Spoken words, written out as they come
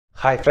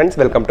Hi friends,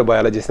 welcome to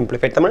Biology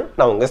Simplified Tamil.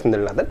 Now unga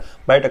Sindhilnathan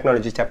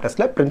Biotechnology chapters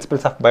la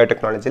Principles of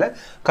Biotechnology la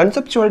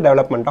Conceptual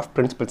Development of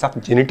Principles of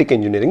Genetic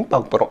Engineering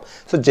paakaporom.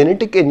 So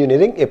genetic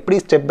engineering eppadi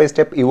step by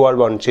step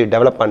evolve aanchu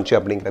develop aanchu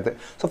அப்படிங்கிறது.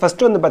 So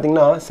first வந்து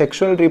பாத்தீங்கன்னா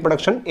sexual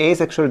reproduction,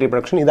 asexual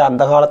reproduction இது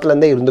அந்த காலத்துல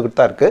இருந்தே இருந்துகிட்டு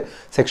தான் இருக்கு.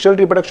 Sexual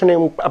reproduction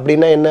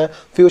அப்படினா என்ன?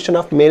 Fusion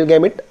of male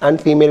gamete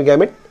and female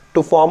gamete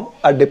to form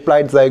a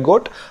diploid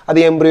zygote. அது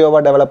எம்ப்ரியோவா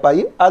டெவலப்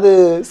ஆகி அது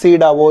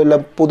சீடாவோ இல்லை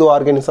புது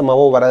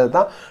ஆர்கானிசமாவோ வரது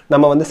தான்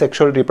நம்ம வந்து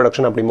செக்ஷுவல்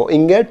ரீப்ரொடக்ஷன் அப்படிமோ.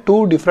 இங்கே 2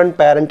 டிஃப்ரெண்ட்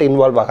பேரண்ட்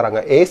இன்வால்வ்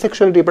ஆகிறாங்க.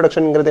 ஏசெக்ஷுவல்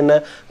ரீப்ரொடக்ஷனுங்கிறது என்ன?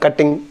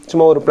 கட்டிங்,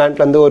 சும்மா ஒரு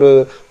பிளான்ட்லேருந்து ஒரு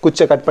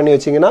குச்சை கட் பண்ணி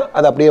வச்சிங்கன்னா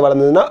அது அப்படியே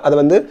வளர்ந்ததுன்னா அது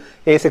வந்து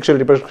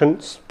ஏசெக்ஷுவல் ரீப்ரொடக்ஷன்,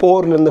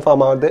 ஸ்போர்லேருந்து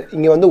ஃபார்ம் ஆகுது.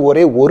 இங்கே வந்து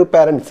ஒரே ஒரு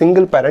பேரண்ட்,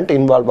 சிங்கிள் பேரண்ட்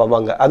இன்வால்வ்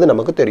ஆவாங்க, அது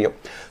நமக்கு தெரியும்.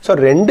 ஸோ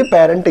 2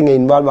 பேரண்ட் இங்கே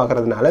இன்வால்வ்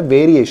ஆகிறதுனால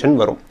வேரியேஷன்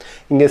வரும்.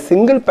 இங்கே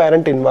சிங்கிள்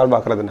பேரண்ட் இன்வால்வ்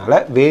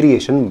ஆகிறதுனால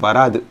வேரியேஷன்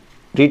வராது.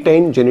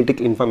 retain genetic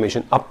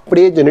information,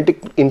 அப்படியே genetic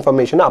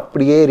information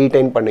அப்படியே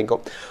retain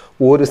பண்ணிக்கும்.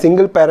 ஒரு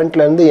சிங்கிள்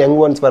பேரண்ட்லேருந்து யங்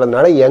ஒன்ஸ்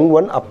வரதுனால யங்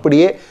ஒன்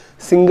அப்படியே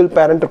சிங்கிள்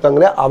பேரண்ட்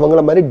இருக்காங்களே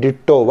அவங்கள மாதிரி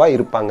டிட்டோவாக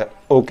இருப்பாங்க.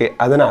 ஓகே,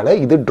 அதனால்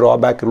இது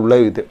ட்ராபேக் உள்ள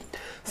இது.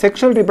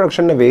 செக்ஷுவல்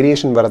ரீப்ரொடக்ஷனில்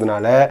வேரியேஷன்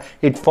வரதுனால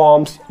இட்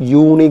ஃபார்ம்ஸ்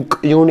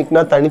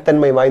யூனிக்னா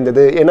தனித்தன்மை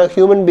வாய்ந்தது. ஏன்னா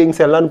ஹியூமன்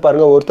பீயிங்ஸ் எல்லாம்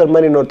பாருங்கள் ஒருத்தர்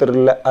மாதிரி இன்னொருத்தர்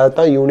இல்லை,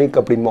 அதுதான் unique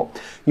அப்படிமோ.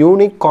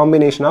 Unique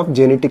combination of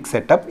genetic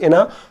setup.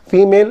 ஏன்னா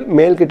ஃபீமேல்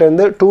மேல்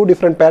கிட்டேருந்து 2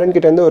 டிஃப்ரெண்ட் பேரண்ட்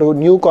கிட்டேருந்து ஒரு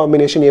new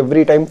combination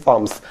every time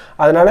forms.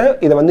 அதனால்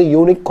இதை வந்து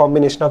unique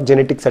combination of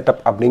genetic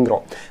setup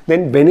அப்படிங்கிறோம்.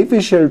 தென்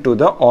beneficial to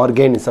the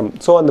organism.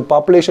 So அந்த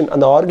பாப்புலேஷன்,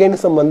 அந்த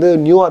ஆர்கானிசம் வந்து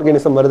நியூ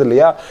ஆர்கானிசம் வருது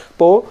இல்லையா,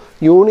 இப்போது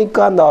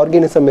யூனிக்காக அந்த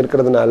ஆர்கானிசம்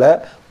இருக்கிறதுனால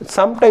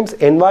சம்டைம்ஸ்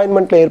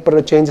என்வாயன்மெண்ட்டில்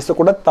ஏற்படுற சேஞ்சஸை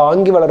கூட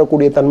தாங்கி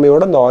வளரக்கூடிய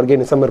தன்மையோடு அந்த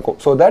ஆர்கானிசம் இருக்கும்.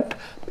 So that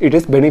it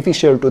is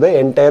beneficial to the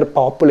entire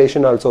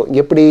population also.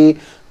 எப்படி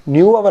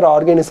நியூ அவர்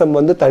ஆர்கானிசம்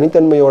வந்து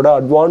தனித்தன்மையோட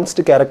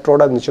அட்வான்ஸ்டு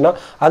கேரக்டரோட இருந்துச்சுன்னா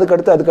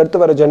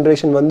அதுக்கடுத்து வர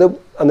ஜென்ரேஷன் வந்து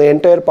அந்த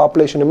என்டையர்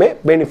பாப்புலேஷனுமே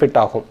பெனிஃபிட்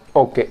ஆகும்.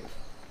 ஓகே,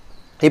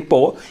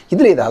 இப்போது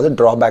இதில் ஏதாவது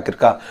ட்ராபேக்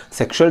இருக்கா?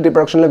 செக்ஷுவல்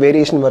ரீப்ரொடக்ஷனில்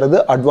வேரியேஷன் வருது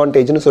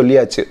அட்வான்டேஜ்னு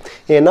சொல்லியாச்சு.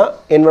 ஏன்னா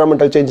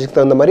என்வரான்மெண்டல் சேஞ்சஸ்க்கு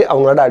தகுந்த மாதிரி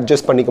அவங்களோட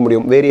அட்ஜஸ்ட் பண்ணிக்க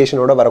முடியும்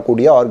வேரியேஷனோட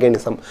வரக்கூடிய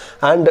ஆர்கானிசம்.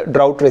 அண்ட்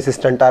ட்ரவுட்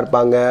ரெசிஸ்டண்ட்டாக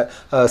இருப்பாங்க,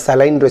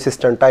 சலைன்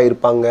ரெசிஸ்டண்ட்டாக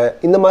இருப்பாங்க.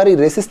 இந்த மாதிரி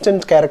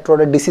ரெசிஸ்டன்ட்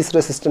கேரக்டரோட, டிசீஸ்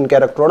ரெசிஸ்டன்ட்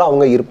கேரக்டரோட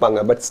அவங்க இருப்பாங்க.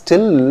 But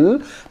still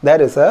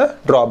there is a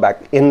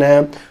drawback. என்ன?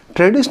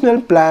 Traditional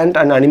plant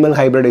and animal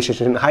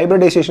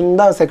hybridisation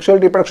தான் செக்ஷுவல்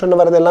ரீப்ரொடக்ஷன்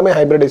வரது எல்லாமே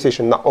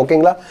ஹைப்ரிடைசேஷன் தான்.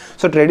 ஓகேங்களா?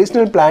 So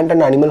traditional plant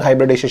and animal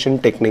hybridisation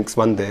techniques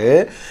வந்து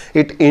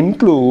it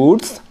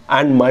includes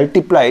and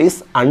multiplies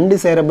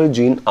undesirable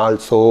gene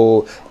also.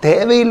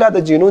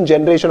 தேவையில்லாத ஜீனும்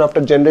ஜென்ரேஷன்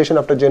ஆஃப்டர்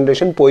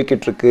ஜென்ரேஷன்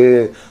போய்கிட்டு இருக்கு.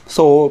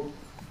 ஸோ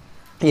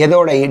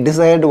எதோட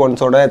டிசைர்டு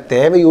ஒன்ஸோட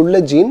தேவையுள்ள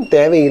ஜீன்,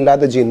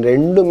 தேவையில்லாத ஜீன்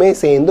ரெண்டுமே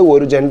சேர்ந்து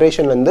ஒரு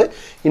ஜென்ரேஷன்லேருந்து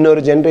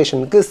இன்னொரு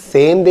ஜென்ரேஷனுக்கு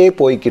சேர்ந்தே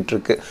போய்கிட்டு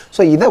இருக்கு.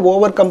 ஸோ இதை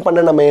ஓவர் கம்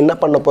பண்ண நம்ம என்ன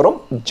பண்ண போகிறோம்?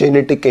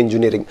 Genetic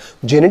engineering.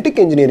 ஜெனட்டிக்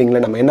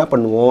இன்ஜினியரிங்கில் நம்ம என்ன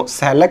பண்ணுவோம்?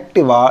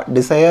 செலக்டிவாக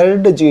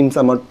டிசைர்டு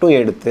ஜீன்ஸை மட்டும்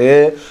எடுத்து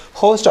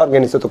ஹோஸ்ட்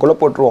ஆர்கானிசத்துக்குள்ளே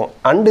போட்டுருவோம்.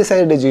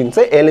 அன்டிசைர்டு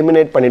ஜீன்ஸை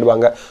எலிமினேட்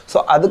பண்ணிடுவாங்க. ஸோ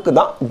அதுக்கு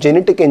தான்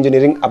ஜெனட்டிக்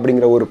இன்ஜினியரிங்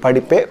அப்படிங்கிற ஒரு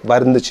படிப்பே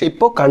வந்துச்சு.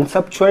 இப்போது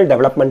conceptual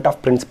development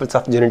of principles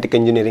of genetic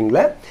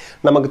இன்ஜினியரிங்கில்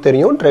நமக்கு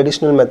தெரியும்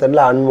ட்ரெடிஷ்னல்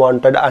மெத்தடில்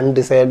அன்வான்ட்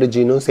அன்டிசைர்டு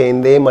ஜீனும்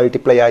சேர்ந்தே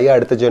மல்டிப்ளை ஆகி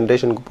அடுத்த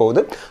ஜென்ரேஷனுக்கு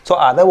போகுது. ஸோ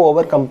அதை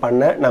ஓவர் கம்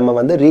பண்ண நம்ம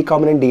வந்து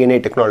ரீகாம்பினன்ட் டிஎன்ஏ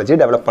டெக்னாலஜி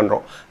டெவலப்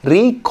பண்ணுறோம்.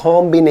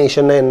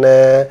 ரீகாம்பினேஷன் என்ன?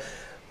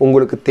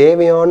 உங்களுக்கு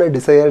தேவையான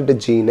டிசைர்டு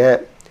ஜீனை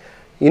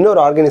இன்னொரு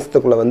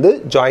ஆர்கானிசத்துக்குள்ளே வந்து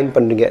ஜாயின்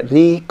பண்ணுறீங்க,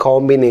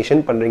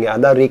 ரீகாம்பினேஷன் பண்ணுறீங்க.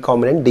 அதான்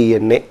ரீகாம்பினன்ட்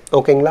டிஎன்ஏ.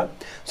 ஓகேங்களா?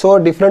 So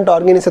different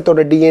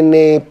ஆர்கானிசத்தோட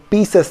DNA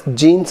pieces,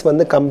 jeans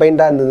வந்து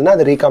கம்பைண்டாக இருந்ததுன்னா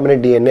அது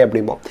ரீகாம்பினன்ட் டிஎன்ஏ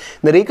அப்படிம்போம்.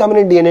 இந்த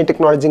ரீகாம்பினன்ட் டிஎன்ஏ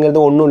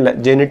டெக்னாலஜிங்கிறது ஒன்றும் இல்லை,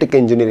 ஜெனட்டிக்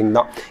இன்ஜினியரிங்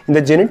தான்.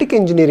 இந்த ஜெனட்டிக்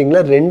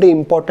இன்ஜினியரிங்கில் 2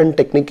 இம்பார்ட்டன்ட்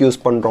டெக்னிக்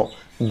யூஸ் பண்ணுறோம்.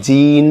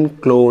 Gene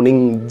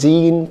cloning.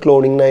 ஜீன்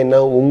குளோனிங்னா என்ன?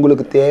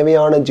 உங்களுக்கு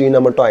தேவையான ஜீனை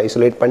மட்டும்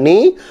ஐசோலேட் பண்ணி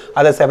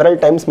அதை செவரல்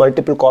டைம்ஸ்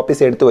மல்டிபிள்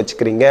காப்பீஸ் எடுத்து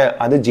வச்சுக்கிறீங்க,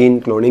 அது ஜீன்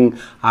குளோனிங்.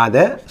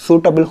 அதை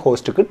சூட்டபிள்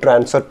ஹோஸ்ட்டுக்கு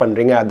ட்ரான்ஸ்ஃபர்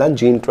பண்ணுறீங்க, அதுதான்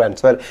ஜீன்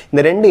ட்ரான்ஸ்ஃபர்.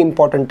 இந்த 2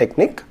 இம்பார்ட்டன்ட்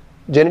டெக்னிக்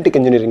ஜெனட்டிக்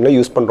இன்ஜினியரிங்கில்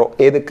யூஸ் பண்ணுறோம்.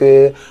 எதுக்கு?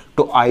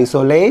 டு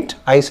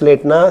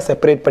ஐசோலேட்னா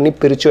செப்பரேட் பண்ணி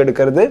பிரித்து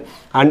எடுக்கிறது.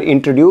 அண்ட்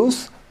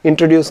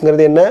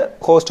இன்ட்ரடியூஸ்ங்கிறது என்ன?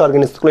 ஹோஸ்ட்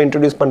ஆர்கானிசத்துக்குள்ளே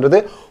இன்ட்ரடியூஸ் பண்ணுறது.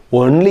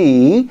 Only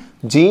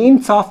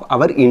jeans of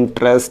our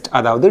interest,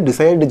 அதாவது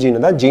டிசைர்டு ஜீனை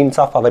தான் ஜீன்ஸ்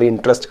ஆஃப் அவர்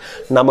இன்ட்ரெஸ்ட்.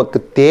 நமக்கு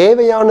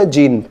தேவையான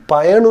ஜீன்,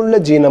 பயனுள்ள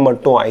ஜீனை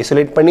மட்டும்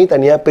ஐசோலேட் பண்ணி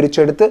தனியாக பிரித்து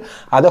எடுத்து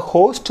அதை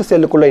ஹோஸ்ட்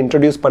செல்லுக்குள்ளே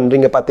இன்ட்ரடியூஸ்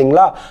பண்ணுறீங்க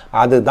பார்த்தீங்களா?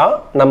 அதுதான்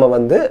நம்ம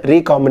வந்து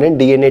ரீகாம்பினன்ட்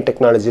டிஎன்ஏ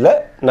டெக்னாலஜியில்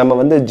நம்ம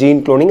வந்து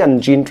ஜீன் குளோனிங் அண்ட்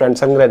ஜீன்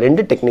ட்ரான்ஸ்ஃபர்ங்கிற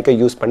 2 டெக்னிக்கை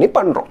யூஸ் பண்ணி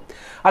பண்ணுறோம்.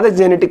 அதை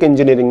ஜெனட்டிக்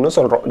இன்ஜினியரிங்னு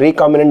சொல்கிறோம்.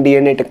 ரீகாம்பினன்ட்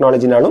டிஎன்ஏ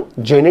டெக்னாலஜினாலும்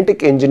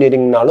ஜெனட்டிக்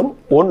இன்ஜினியரிங்னாலும்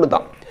ஒன்று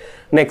தான்.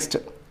 Next,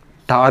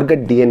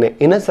 target DNA.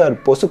 என்ன சார்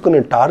பொசுக்குன்னு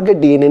டார்கெட்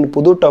டிஎன்ஏன்னு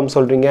புது டேர்ம்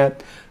சொல்கிறீங்க?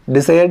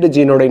 டிசைர்டு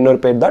ஜீனோட இன்னொரு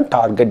பேர் தான்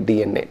target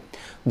DNA.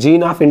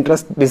 Gene of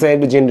interest,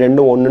 desired gene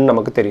ரெண்டும் ஒன்றுன்னு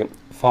நமக்கு தெரியும்.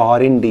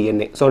 Foreign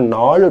DNA. ஸோ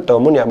 4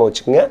 டேர்மும் ஞாபகம்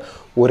வச்சுக்கோங்க,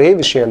 ஒரே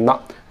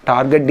விஷயம்தான்.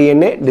 Target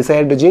DNA,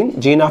 desired gene,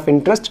 gene of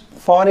interest,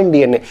 foreign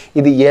DNA.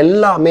 இது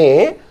எல்லாமே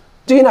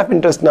ஜீன் ஆஃப்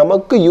இன்ட்ரெஸ்ட்,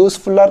 நமக்கு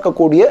யூஸ்ஃபுல்லாக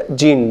இருக்கக்கூடிய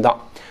ஜீன் தான்.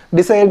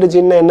 டிசைர்டு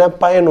ஜீன் என்ன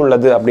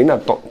பயனுள்ளது அப்படின்னு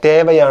அர்த்தம்,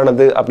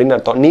 தேவையானது அப்படின்னு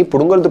அர்த்தம். நீ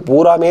புடுங்கிறது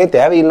பூராமே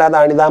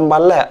தேவையில்லாத அணிதான்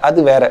பண்ணல, அது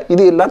வேற.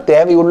 இது எல்லாம்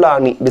தேவையுள்ள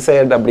அணி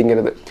டிசைர்டு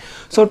அப்படிங்கிறது.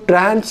 ஸோ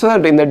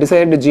ட்ரான்ஸ்ஃபர்ட் இந்த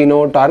desired ஜீனோ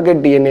target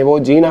டிஎன்ஏவோ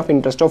gene of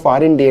இன்ட்ரெஸ்ட்டோ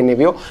foreign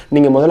டிஎன்ஏவையோ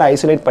நீங்கள் முதல்ல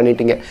ஐசோலேட்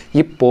பண்ணிட்டீங்க.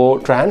 இப்போது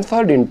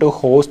ட்ரான்ஸ்ஃபர்ட் இன்ட்டு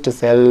ஹோஸ்ட்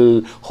செல்.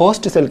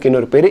 ஹோஸ்ட் செல்க்கு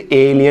இன்னொரு பேர்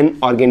ஏலியன்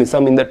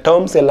ஆர்கானிசம். இந்த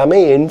டேர்ம்ஸ் எல்லாமே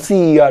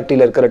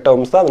என்சிஇஆர்டியில் இருக்கிற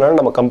டேர்ம்ஸ் தான், அதனால்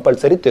நம்ம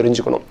கம்பல்சரி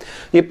தெரிஞ்சுக்கணும்.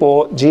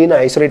 இப்போது ஜீனை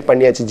ஐசோலேட்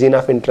பண்ணியாச்சு, ஜீன்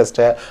ஆஃப்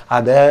இன்ட்ரெஸ்ட்டை,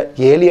 அதை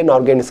ஏலியன்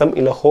ஆர்கானிசம்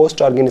இல்லை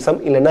ஹோஸ்ட் ஆர்கானிசம்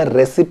இல்லைன்னா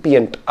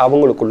ரெசிபியன்ட்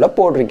அவங்களுக்குள்ளே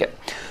போடுறீங்க.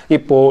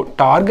 இப்போது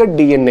target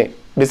DNA,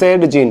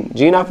 desired gene,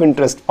 gene of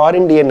interest,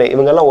 foreign DNA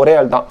இவங்கெல்லாம் ஒரே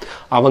ஆள் தான்.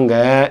 அவங்க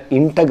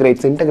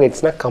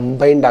இன்டகிரேட்ஸ்னால்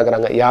கம்பைன்ட்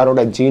ஆகுறாங்க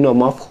யாரோட,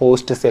 ஜீனோம் ஆஃப்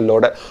ஹோஸ்ட்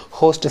செல்லோட.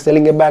 ஹோஸ்ட் செல்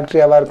இங்கே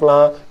பாக்டீரியாவாக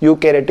இருக்கலாம்,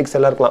 யூகேரியோட்டிக்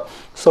செல்லாக இருக்கலாம்.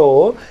 ஸோ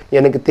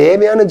எனக்கு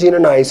தேவையான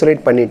ஜீனை நான்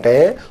ஐசோலேட்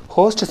பண்ணிவிட்டேன்,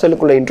 ஹோஸ்ட்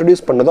செல்லுக்குள்ளே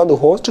இன்ட்ரடியூஸ் பண்ணதும் அந்த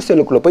ஹோஸ்ட்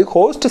செல்லுக்குள்ளே போய்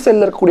ஹோஸ்ட்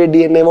செல்லில் இருக்கக்கூடிய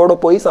டிஎன்ஏவோட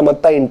போய்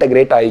சமத்தா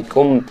இன்டகிரேட்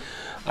ஆகிக்கும்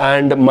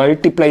அண்ட்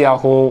மல்டிப்ளை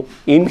ஆகும்.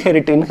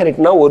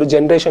 இன்ஹெரிட்னா ஒரு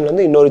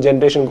ஜென்ரேஷன்லேருந்து இன்னொரு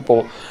ஜென்ரேஷனுக்கு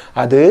போகும்.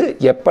 அது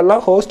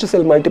எப்பெல்லாம் ஹோஸ்ட்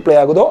செல் மல்டிப்ளை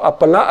ஆகுதோ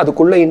அப்போல்லாம்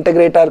அதுக்குள்ளே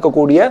இன்டகிரேட்டாக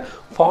இருக்கக்கூடிய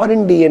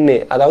ஃபாரின் டிஎன்ஏ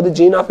அதாவது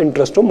ஜீன் ஆஃப்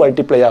இன்ட்ரெஸ்ட்டும்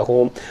மல்டிப்ளை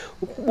ஆகும்.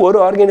 ஒரு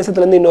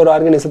ஆர்கானிசத்துலேருந்து இன்னொரு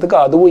ஆர்கானிசத்துக்கு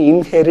அதுவும்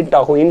இன்ஹெரிட்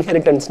ஆகும்.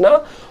 இன்ஹெரிட்டன்ஸ்னால்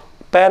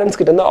பேரண்ட்ஸ்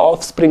கிட்டேருந்து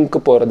ஆஃப்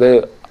ஸ்ப்ரிங்க்கு போகிறது,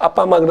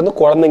 அப்பா அம்மா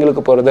கிட்டேருந்து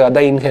குழந்தைங்களுக்கு போகிறது,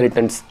 அதான்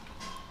inheritance.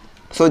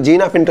 So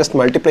gene of interest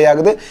multiply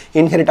ஆகுது,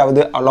 இன்ஹெரிட்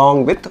ஆகுது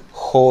அலாங் வித்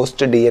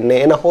ஹோஸ்ட் டிஎன்ஏ.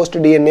 ஏன்னா ஹோஸ்ட்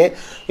டிஎன்ஏ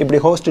இப்படி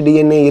ஹோஸ்ட்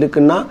டிஎன்ஏ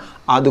இருக்குன்னா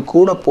அது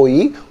கூட போய்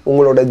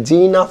உங்களோட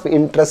ஜீன் ஆஃப்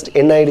இன்ட்ரெஸ்ட்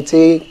என்ன ஆயிடுச்சு,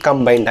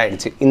 கம்பைன்ட்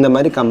ஆகிடுச்சு. இந்த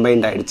மாதிரி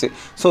கம்பைன்ட் ஆகிடுச்சு.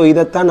 ஸோ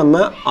இதைத்தான் நம்ம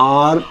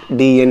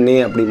ஆர்டிஎன்ஏ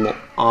அப்படிம்போம்,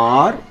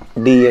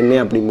 ஆர்டிஎன்ஏ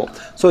அப்படிம்போம்.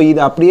 ஸோ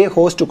இது அப்படியே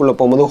ஹோஸ்ட்டுக்குள்ளே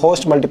போகும்போது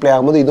ஹோஸ்ட் மல்டிப்ளை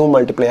ஆகும்போது இதுவும்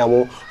மல்டிப்ளை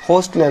ஆகும்.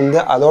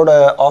 ஹோஸ்ட்லேருந்து அதோட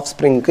ஆஃப்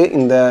ஸ்ப்ரிங்க்கு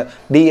இந்த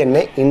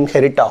டிஎன்ஏ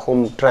இன்ஹெரிட்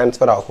ஆகும்,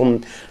 ட்ரான்ஸ்ஃபர் ஆகும்.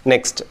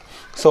 நெக்ஸ்ட்,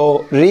 ஸோ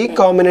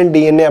ரீகாமினன்ட்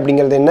டிஎன்ஏ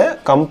அப்படிங்கிறது என்ன,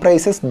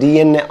 comprises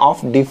DNA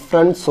of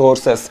different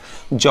sources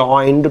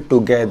joined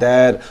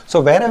together. So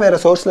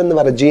வேறு சோர்ஸ்லேருந்து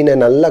வர ஜீனை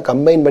நல்லா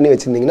கம்பைன் பண்ணி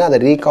வச்சுருந்தீங்கன்னா அதை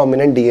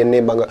recombinant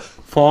டிஎன்ஏபாங்க.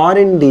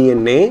 Foreign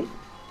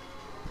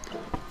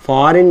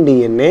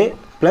DNA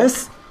plus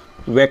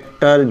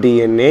vector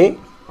DNA.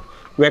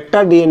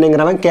 Vector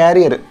டிஎன்ஏங்கிறவன்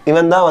carrier,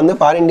 இவன் தான் வந்து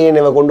ஃபாரின்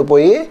டிஎன்ஏவை கொண்டு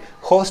போய்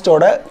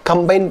ஹோஸ்டோட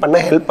கம்பைன் பண்ண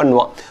ஹெல்ப்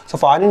பண்ணுவான். So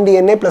foreign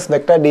DNA plus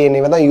vector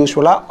டிஎன்ஏவை தான்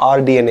யூஸ்வலாக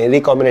ஆர்டிஎன்ஏ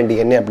ரீகாமினன்ட்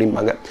டிஎன்ஏ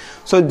அப்படிம்பாங்க.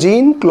 ஸோ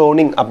ஜீன்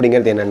குளோனிங்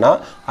அப்படிங்கிறது என்னென்னா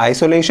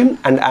isolation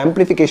and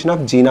amplification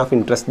of gene of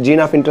interest.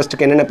 Gene of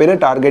இன்ட்ரெஸ்ட்டுக்கு என்னென்ன பேர்,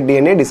 target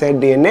DNA,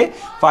 decide DNA,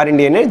 foreign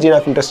DNA, gene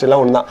of interest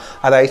எல்லாம் ஒன்று தான்.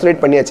 அதை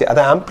ஐசோலேட் பண்ணியாச்சு,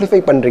 அதை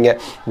ஆம்பிளிஃபை பண்ணுறீங்க.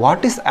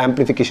 What is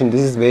amplification?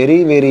 This is very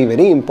very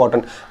very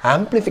important.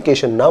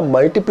 ஆம்பிளிஃபிகேஷன்னா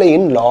multiply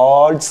in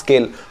large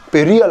scale,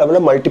 பெரிய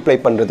அளவில் மல்டிப்ளை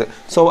பண்ணுறது.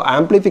 So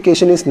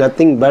amplification is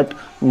nothing but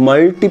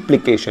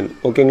multiplication.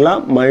 ஓகேங்களா,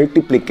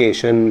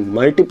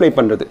 மல்டிப்ளை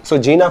பண்ணுறது. ஸோ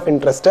ஜீன் ஆஃப்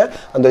இன்ட்ரெஸ்ட்டை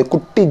அந்த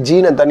குட்டி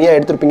ஜீனை தனியாக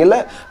எடுத்துருப்பீங்கல்ல,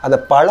 அதை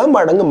பல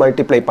மடங்கு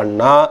மல்டிப்ளை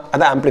பண்ணால்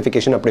அதை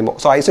ஆம்பிளிஃபிகேஷன் அப்படிமோ.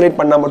 ஸோ ஐசோலேட்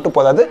பண்ணால் மட்டும்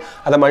போதாது,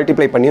 அதை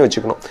மல்டிப்ளை பண்ணி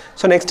வச்சுக்கணும்.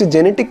 ஸோ நெக்ஸ்ட்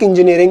ஜெனட்டிக்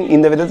இன்ஜினியரிங்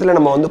இந்த விதத்தில்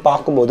நம்ம வந்து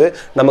பார்க்கும்போது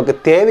நமக்கு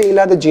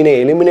தேவையில்லாத ஜீனை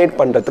எலிமினேட்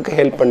பண்ணுறதுக்கு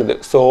ஹெல்ப் பண்ணுது.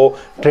 ஸோ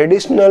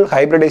ட்ரெடிஷ்னல்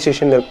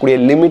ஹைப்ரிடைசேஷனில் இருக்கக்கூடிய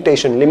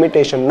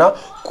லிமிட்டேஷன்னா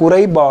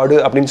குறைபாடு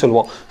அப்படின்னு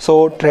சொல்லுவோம். ஸோ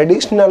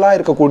ட்ரெடிஷ்னலாக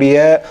இருக்கக்கூடிய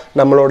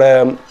நம்மளோட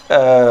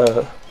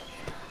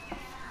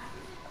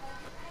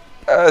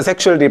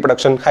செக்ஷுவல்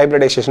ரீப்ரொடக்ஷன்,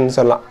 ஹைப்ரிடைசேஷன்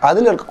சொல்லலாம்,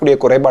 அதில் இருக்கக்கூடிய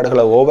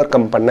குறைபாடுகளை ஓவர்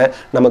கம் பண்ண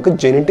நமக்கு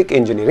ஜெனட்டிக்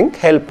இன்ஜினியரிங்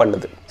ஹெல்ப்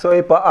பண்ணுது. ஸோ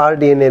இப்போ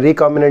ஆர்டிஎன்ஏ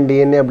ரீகாமினன்ட்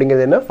டிஎன்ஏ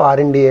அப்படிங்கிறது என்ன,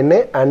 foreign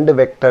DNA and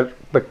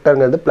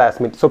வெக்டர்ங்கிறது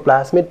plasmid. So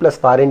plasmid plus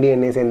foreign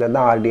DNA சேர்ந்தது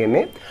தான்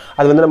ஆர்டிஎன்ஏ.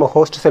 அது வந்து நம்ம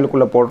ஹோஸ்ட்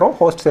செல்லுக்குள்ளே போடுறோம்,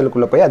 ஹோஸ்ட்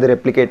செல்லுக்குள்ளே போய் அது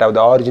ரெப்ளிகேட் ஆகுது,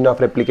 ஆரிஜின்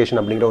ஆஃப் ரெப்ளிகேஷன்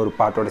அப்படிங்கிற ஒரு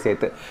பார்ட்டோட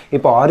சேர்த்து.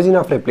 இப்போ ஆரிஜின்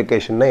ஆஃப்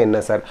ரெப்ளிகேஷன்னா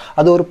என்ன சார்,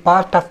 அது ஒரு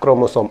பார்ட் ஆஃப்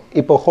குரோமோசோம்.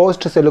 இப்போ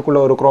ஹோஸ்ட்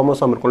செல்லுக்குள்ளே ஒரு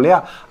குரோமோசோம் இருக்கும் இல்லையா,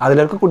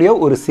 அதில் இருக்கக்கூடிய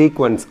ஒரு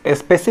sequence,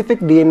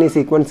 specific DNA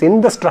sequence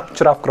in the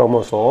structure of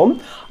chromosome,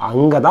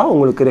 அங்கே தான்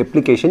உங்களுக்கு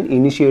ரெப்ளிகேஷன்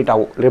இனிஷியேட்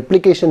ஆகும்.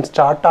 ரெப்ளிகேஷன்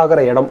ஸ்டார்ட்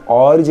ஆகிற இடம்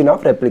ஆரிஜின்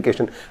ஆஃப்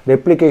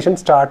ரெப்ளிகேஷன்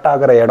ஸ்டார்ட்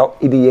ஆகிற இடம்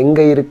இது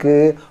எங்கே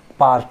இருக்குது,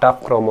 பார்ட்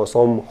ஆஃப்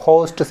குரோமோசோம்,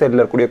 ஹோஸ்ட் செல்லில்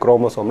இருக்கக்கூடிய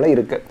குரோமோசோமில்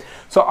இருக்குது.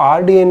 ஸோ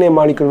ஆர்டிஎன்ஏ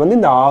மாலிகுல் வந்து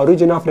இந்த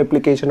ஆரிஜின் ஆஃப்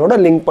ரெப்ளிகேஷனோட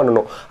லிங்க்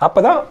பண்ணணும். அப்போ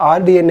தான்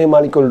ஆர்டிஎன்ஏ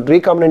மாலிகுல்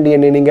ரீகாமினன்ட்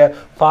டிஎன்ஏ நீங்கள்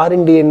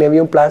ஃபாரின்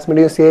டிஎன்ஏவையும்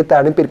பிளாஸ்மிடையும் சேர்த்து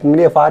அனுப்பியிருக்கீங்க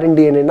இல்லையா. ஃபாரின்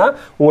டிஎன்ஏனா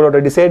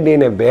உங்களோட டிசைட்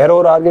டிஎன்ஏ வேற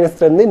ஒரு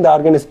ஆர்கானிசத்துலேருந்து இந்த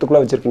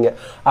ஆர்கானிசத்துக்குள்ளே வச்சுருக்கீங்க,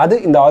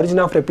 அது இந்த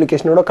ஆரிஜின் ஆஃப்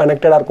ரெப்ளிகேஷனோட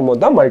கனெக்டடாக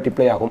இருக்கும்போது தான்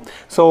மல்டிப்ளை ஆகும்.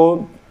 ஸோ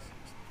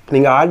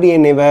நீங்கள்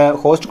ஆர்டிஎன்ஏவை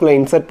ஹோஸ்ட்டுக்குள்ளே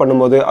இன்சர்ட்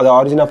பண்ணும்போது அது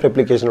ஆரிஜின் ஆஃப்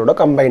ரெப்ளிகேஷனோட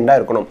கம்பைண்டாக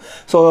இருக்கணும்.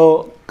 ஸோ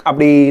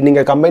அப்படி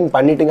நீங்கள் கம்பைன்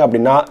பண்ணிட்டீங்க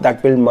அப்படின்னா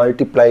that will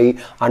multiply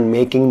and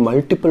making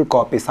multiple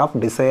copies of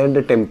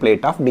desired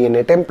template of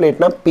DNA.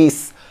 டெம்ப்ளேட்னா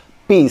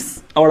piece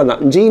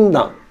அவ்வளோதான், ஜீன்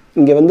தான்.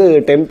 இங்கே வந்து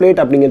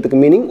டெம்ப்ளேட் அப்படிங்கிறதுக்கு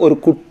மீனிங் ஒரு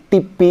குட்டி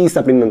குட்டி பீஸ்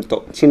அப்படின்னு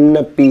அர்த்தம்,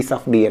 சின்ன piece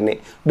of DNA,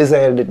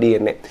 desired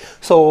DNA.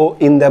 So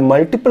இந்த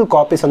மல்டிபிள்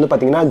காப்பீஸ் வந்து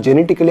பார்த்தீங்கன்னா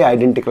ஜெனட்டிக்கலி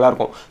ஐடென்டிக்கலாக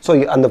இருக்கும். ஸோ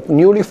அந்த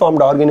நியூலி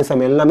ஃபார்ம்டு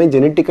ஆர்கானிசம் எல்லாமே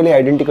ஜெனட்டிக்கலி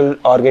ஐடென்டிக்கல்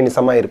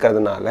ஆர்கானிசமாக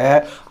இருக்கிறதுனால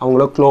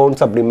அவங்கள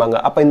க்ளோன்ஸ் அப்படிம்பாங்க.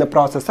 அப்போ இந்த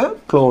ப்ராசஸை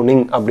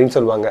க்ளோனிங் அப்படின்னு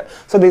சொல்லுவாங்க.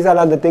 So these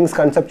are the things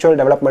conceptual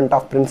development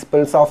of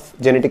principles of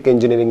genetic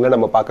இன்ஜினியரிங்கில்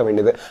நம்ம பார்க்க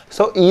வேண்டியது.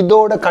 ஸோ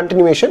இதோட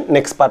கண்டினியூவேஷன்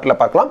நெக்ஸ்ட் பார்ட்டில்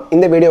பார்க்கலாம்.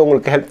 இந்த வீடியோ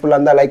உங்களுக்கு ஹெல்ப்ஃபுல்லாக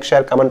இருந்தால் லைக்,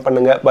 ஷேர், கமெண்ட்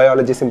பண்ணுங்கள்.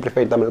 பயாலஜி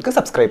சிம்பிளிஃபைட் தமிழுக்கு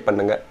சப்ஸ்கிரைப்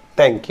பண்ணுங்கள்.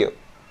 தேங்க்யூ.